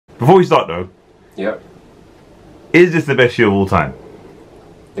Before we start though, Yep. is this the best shoe of all time?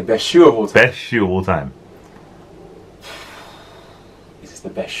 The best shoe of all time. Best shoe of all time. Is this the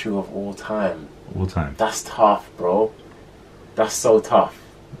best shoe of all time? All time. That's tough, bro. That's so tough.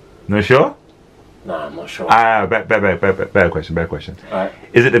 No sure? Nah, I'm not sure. Better question. Alright.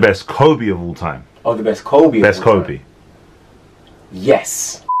 Is it the best Kobe of all time? Oh, the best Kobe. Best of all Kobe. time.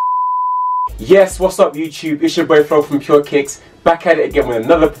 Yes. Yes, what's up YouTube? It's your boy Flo from PureKicks, back at it again with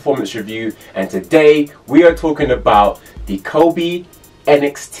another performance review, and today we are talking about the Kobe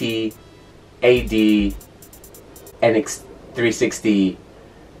NXT AD NXT 360.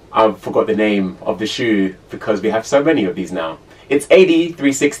 I forgot the name of the shoe because we have so many of these now. It's AD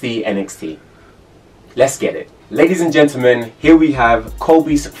 360 NXT. Let's get it. Ladies and gentlemen, here we have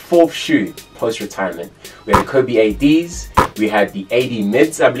Kobe's fourth shoe post-retirement. We had the Kobe ADs, we had the AD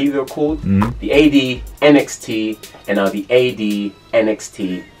Mids, I believe they were called, the AD NXT, and now the AD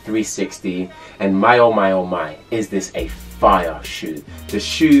NXT 360. And my oh my, is this a fire shoe. The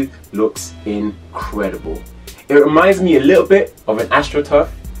shoe looks incredible. It reminds me a little bit of an AstroTurf,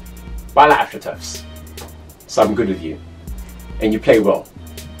 but I like AstroTurfs, so I'm good with you. And you play well.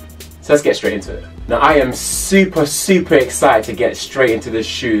 So let's get straight into it. Now I am super excited to get straight into this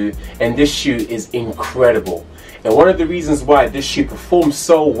shoe, and this shoe is incredible. And one of the reasons why this shoe performs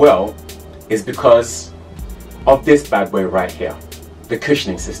so well is because of this bad boy right here, the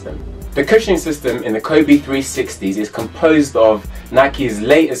cushioning system. The cushioning system in the Kobe 360s is composed of Nike's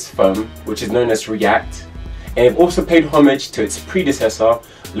latest foam, which is known as React, and they've also paid homage to its predecessor,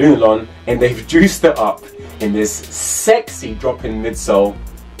 Lunarlon, and they've juiced it up in this sexy drop-in midsole.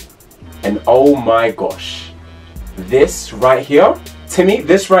 And oh my gosh, this right here, Timmy,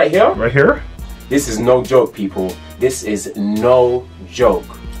 this right here, this is no joke, people. This is no joke.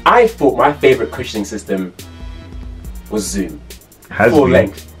 I thought my favorite cushioning system was Zoom, full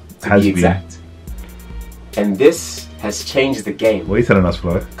length to be exact. And this has changed the game. What are you telling us,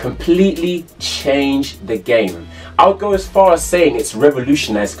 Flo? Completely changed the game. I would go as far as saying it's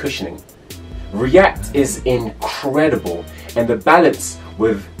revolutionized cushioning. React is incredible, and the balance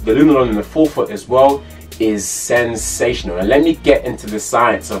with the Lunarlon in the forefoot as well is sensational. And let me get into the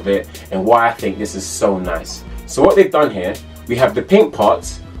science of it and why I think this is so nice. So what they've done here, we have the pink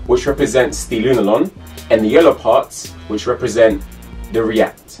parts, which represents the Lunarlon, and the yellow parts, which represent the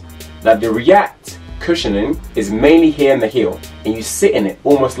React. Now the React cushioning is mainly here in the heel, and you sit in it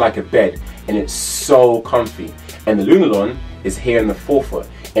almost like a bed, and it's so comfy. And the Lunarlon is here in the forefoot,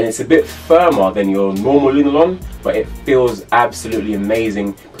 and it's a bit firmer than your normal Lunarlon, but it feels absolutely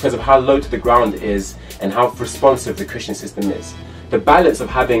amazing because of how low to the ground it is and how responsive the cushioning system is. The balance of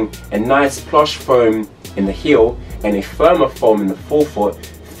having a nice plush foam in the heel and a firmer foam in the forefoot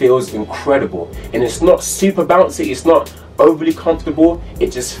feels incredible. And it's not super bouncy, it's not overly comfortable,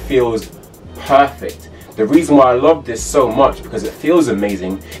 it just feels perfect. The reason why I love this so much because it feels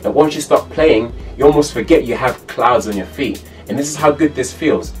amazing, and once you start playing, you almost forget you have clouds on your feet. And this is how good this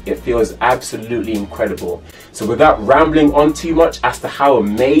feels. It feels absolutely incredible. So without rambling on too much as to how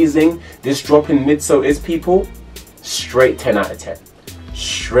amazing this drop-in midsole is, people, straight 10 out of 10.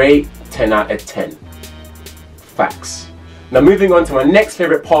 Straight 10 out of 10. Facts. Now moving on to my next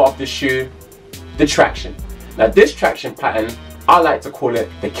favorite part of the shoe, the traction. Now this traction pattern, I like to call it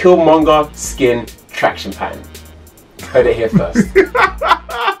the Killmonger skin traction pattern. Heard it here first.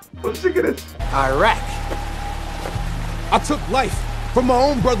 Let's look at this. Iraq. I took life from my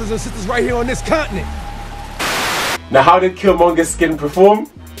own brothers and sisters right here on this continent. Now how did Killmonger skin perform?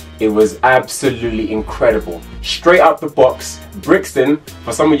 It was absolutely incredible. Straight out the box, Brixton,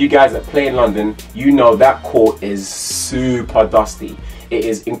 for some of you guys that play in London, you know that court is super dusty. It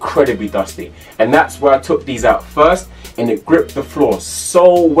is incredibly dusty. And that's where I took these out first, and it gripped the floor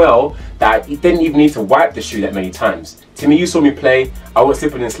so well that I didn't even need to wipe the shoe that many times. Timmy, you saw me play, I was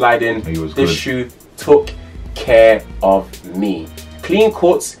slipping and sliding. This shoe took care of me. Clean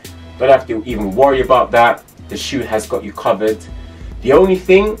courts, don't have to even worry about that. The shoe has got you covered. The only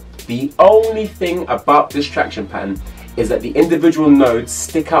thing about this traction pattern is that the individual nodes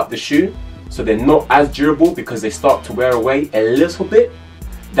stick out the shoe, so they're not as durable because they start to wear away a little bit.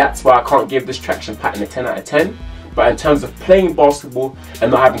 That's why I can't give this traction pattern a 10 out of 10. But in terms of playing basketball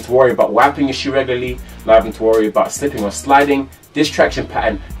and not having to worry about wiping your shoe regularly, not having to worry about slipping or sliding, this traction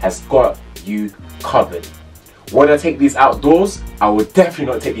pattern has got you covered. Would I take these outdoors? I would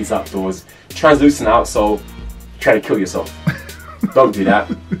definitely not take these outdoors. Translucent outsole, try to kill yourself. Don't do that.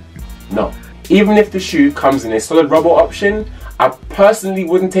 No. Even if the shoe comes in a solid rubber option, I personally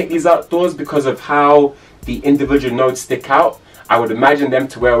wouldn't take these outdoors because of how the individual nodes stick out. I would imagine them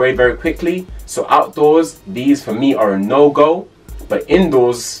to wear away very quickly. So outdoors, these for me are a no-go. But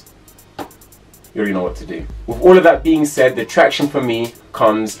indoors, you already know what to do. With all of that being said, the traction for me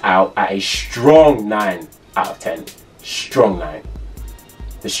comes out at a strong 9 out of 10. Strong 9.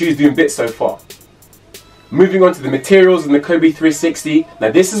 The shoe's doing bits so far. Moving on to the materials in the Kobe 360.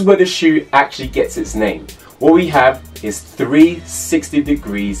 Now this is where the shoe actually gets its name. What we have is 360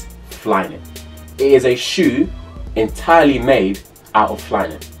 degrees Flyknit. It is a shoe entirely made out of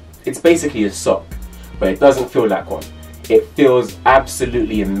Flyknit. It's basically a sock, but it doesn't feel like one. It feels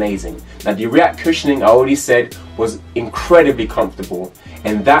absolutely amazing. Now the React cushioning, I already said, was incredibly comfortable,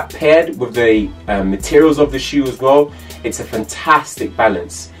 and that paired with the materials of the shoe as well, it's a fantastic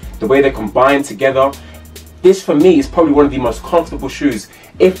balance. The way they combine together, this for me is probably one of the most comfortable shoes,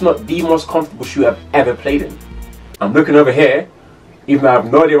 if not the most comfortable shoe I've ever played in. I'm looking over here, even though I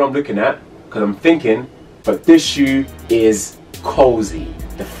have no idea what I'm looking at, because I'm thinking, but this shoe is cozy.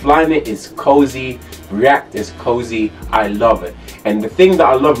 The Flyknit is cozy, React is cozy, I love it. And the thing that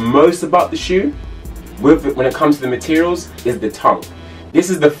I love most about the shoe, when it comes to the materials, is the tongue. This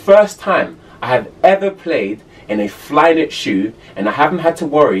is the first time I have ever played in a Flyknit shoe, and I haven't had to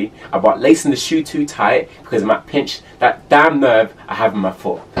worry about lacing the shoe too tight because I might pinch that damn nerve I have in my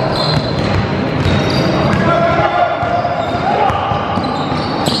foot.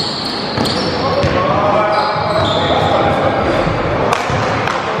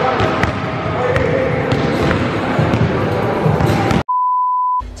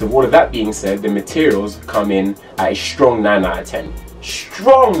 So with all of that being said, the materials come in at a strong 9 out of 10.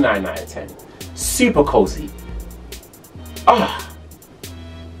 Strong 9 out of 10. Super cozy.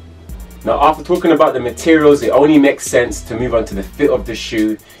 Now after talking about the materials, it only makes sense to move on to the fit of the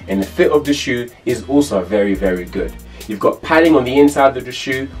shoe, and the fit of the shoe is also very, very good. You've got padding on the inside of the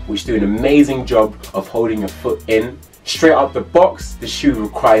shoe, which do an amazing job of holding your foot in. Straight out the box, the shoe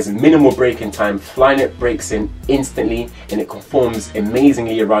requires minimal braking time. Flyknit breaks in instantly and it conforms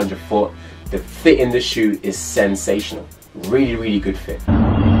amazingly around your foot. The fit in the shoe is sensational. Really, really good fit.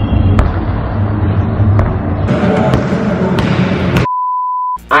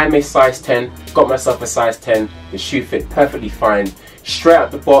 I'm a size 10, got myself a size 10. The shoe fit perfectly fine. Straight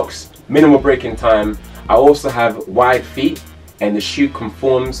out the box, minimal braking time. I also have wide feet, and the shoe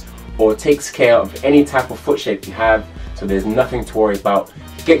conforms or takes care of any type of foot shape you have, so there's nothing to worry about.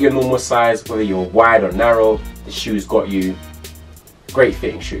 Get your normal size, whether you're wide or narrow, the shoe's got you. Great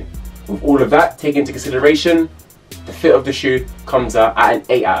fitting shoe. With all of that taken into consideration, the fit of the shoe comes out at an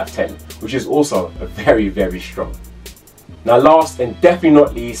 8 out of 10, which is also a very, very strong. Now last and definitely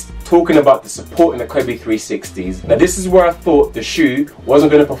not least, talking about the support in the Kobe 360s. Now this is where I thought the shoe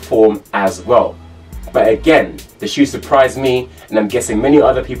wasn't going to perform as well. But again, the shoe surprised me, and I'm guessing many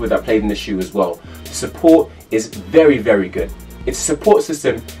other people that played in the shoe as well. The support is very, very good. It's a support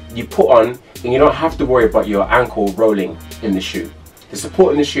system you put on and you don't have to worry about your ankle rolling in the shoe. The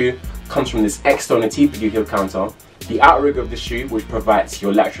support in the shoe comes from this external TPU heel counter, the outrigger of the shoe which provides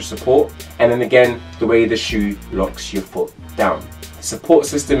your lateral support, and then again the way the shoe locks your foot down. The support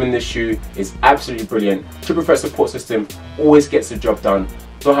system in this shoe is absolutely brilliant. Triple threat support system always gets the job done.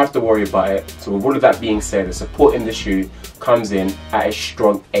 Don't have to worry about it. So with all of that being said, the support in the shoe comes in at a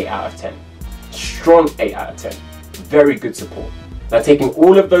strong 8 out of 10. Strong 8 out of 10. Very good support. Now taking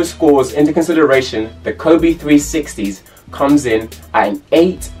all of those scores into consideration, the Kobe 360s comes in at an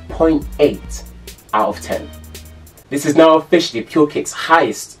 8.8 out of 10. This is now officially PureKicks'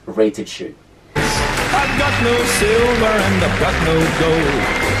 highest rated shoe. I've got no silver and I've got no gold,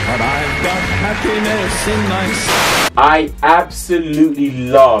 but I've got happiness in my soul. I absolutely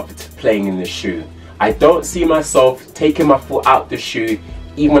loved playing in this shoe. I don't see myself taking my foot out the shoe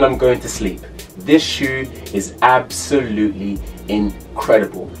even when I'm going to sleep. This shoe is absolutely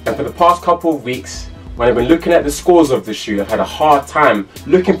incredible. And for the past couple of weeks, when I've been looking at the scores of the shoe, I've had a hard time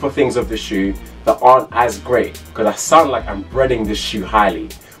looking for things of the shoe that aren't as great, because I sound like I'm breading this shoe highly.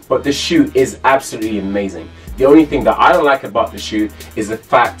 But the shoe is absolutely amazing. The only thing that I don't like about the shoe is the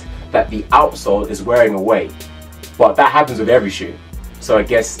fact that the outsole is wearing away. But that happens with every shoe, so I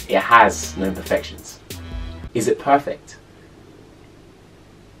guess it has no imperfections. Is it perfect?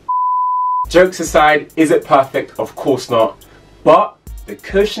 Jokes aside, is it perfect? Of course not. But the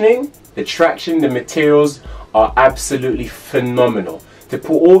cushioning, the traction, the materials are absolutely phenomenal. To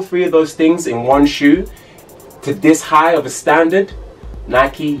put all three of those things in one shoe to this high of a standard,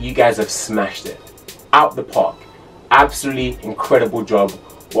 Nike, you guys have smashed it. Out the park. Absolutely incredible job.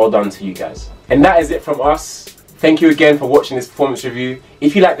 Well done to you guys. And that is it from us. Thank you again for watching this performance review.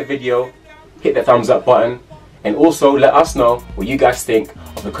 If you liked the video, hit the thumbs up button. And also let us know what you guys think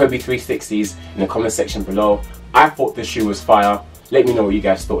of the Kobe 360s in the comment section below. I thought this shoe was fire. Let me know what you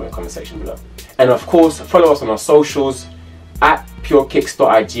guys thought in the comment section below. And of course, follow us on our socials at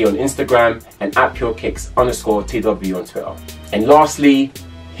PureKicks.ig on Instagram and at PureKicks_TW on Twitter. And lastly,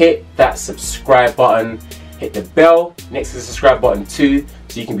 hit that subscribe button, hit the bell next to the subscribe button too,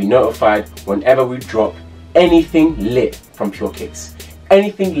 so you can be notified whenever we drop anything lit from PureKicks.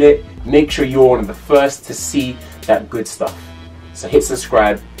 Anything lit, make sure you're one of the first to see that good stuff. So hit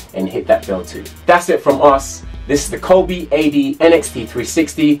subscribe and hit that bell too. That's it from us. This is the Kobe AD NXT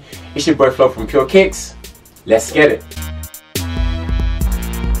 360. It's your boy Flo from PureKicks. Let's get it.